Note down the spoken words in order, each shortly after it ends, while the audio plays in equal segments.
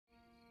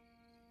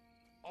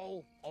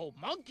Oh,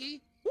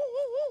 monkey. Woo,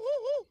 woo, woo,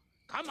 woo, woo.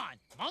 Come on,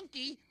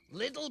 monkey.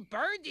 Little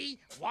birdie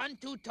want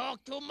to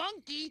talk to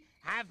monkey.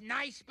 Have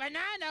nice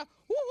banana.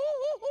 Woo, woo,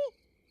 woo, woo.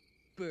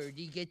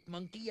 Birdie get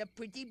monkey a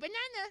pretty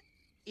banana.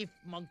 If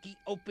monkey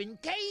open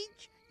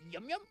cage,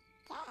 yum yum.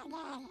 Come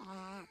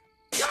on!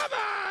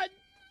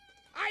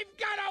 I've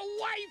got a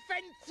wife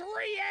and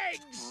 3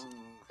 eggs.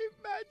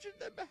 Imagine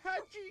them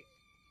hatching,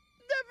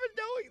 never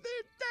knowing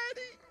their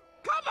daddy.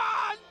 Come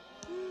on!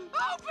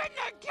 Open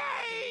the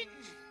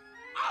cage!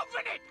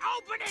 Open it!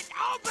 Open it!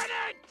 Open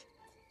it!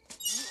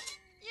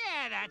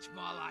 Yeah, that's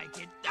more like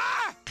it.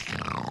 Ah!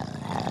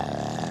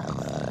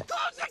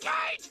 Close the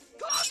cage!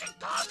 Close it!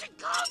 Close it!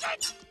 Close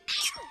it!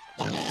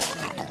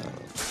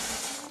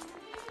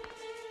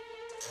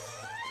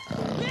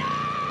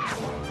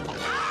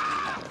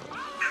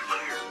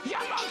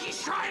 Your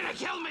monkey's trying to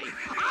kill me!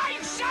 I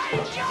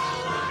saved your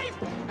life!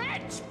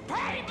 It's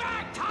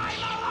payback time,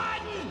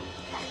 Aladdin!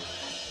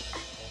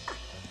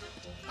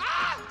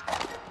 Ah!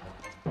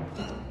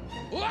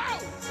 Whoa!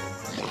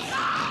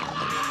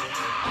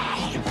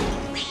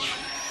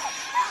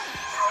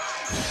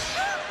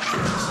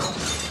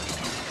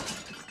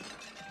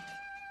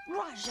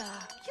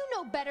 Rajah, you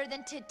know better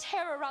than to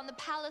tear around the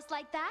palace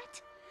like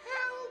that.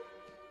 Help!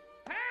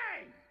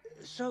 Hey!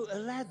 So,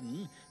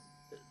 Aladdin,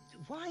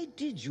 why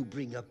did you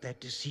bring up that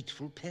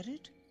deceitful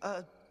parrot?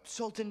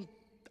 Sultan,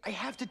 I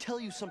have to tell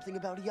you something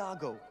about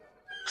Iago.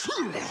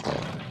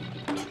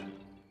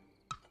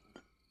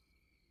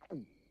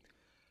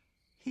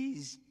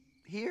 He's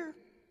here?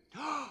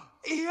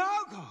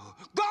 Iago!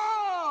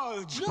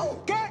 Guards!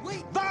 No! Get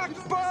that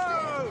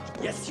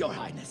bird! Yes, Your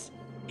Highness.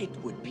 It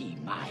would be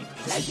my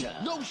pleasure.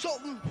 No,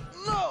 Sultan!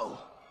 No!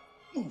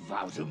 Move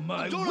out of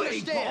my Don't way,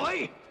 understand.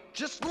 boy!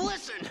 Just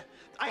listen!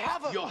 I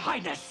have a... Your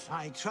Highness!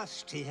 I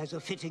trust he has a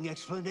fitting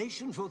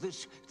explanation for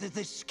this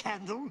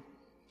scandal.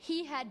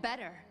 He had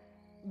better.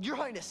 Your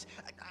Highness,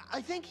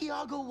 I think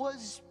Iago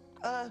was,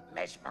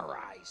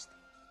 Mesmerized.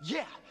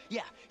 Yeah,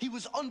 he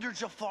was under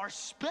Jafar's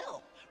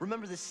spell.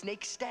 Remember the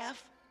snake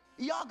staff?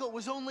 Iago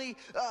was only,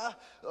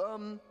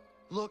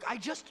 look,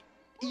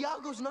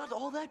 Iago's not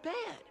all that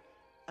bad.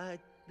 At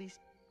least,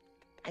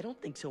 I don't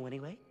think so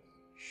anyway.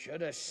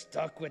 Should have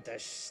stuck with the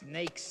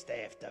snake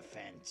staff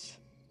defense.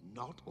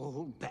 Not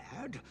all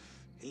bad.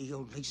 He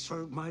only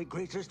served my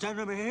greatest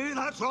enemy,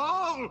 that's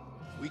all!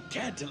 We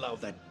can't allow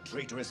that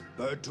traitorous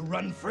bird to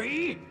run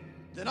free.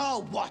 Then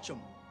I'll watch him.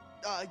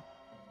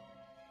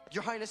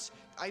 Your Highness,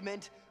 I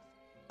meant,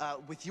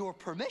 with your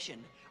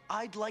permission,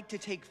 I'd like to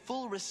take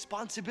full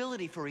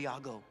responsibility for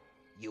Iago.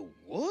 You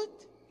would?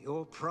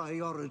 Your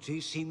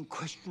priorities seem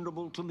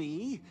questionable to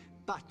me,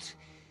 but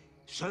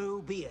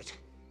so be it.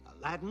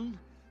 Aladdin,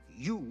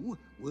 you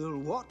will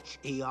watch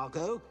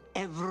Iago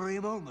every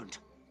moment.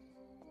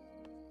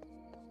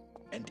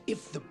 And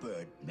if the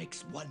bird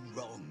makes one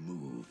wrong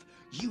move,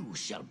 you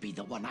shall be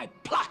the one I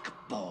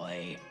pluck,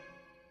 boy.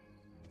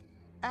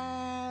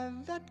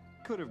 And that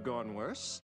could have gone worse.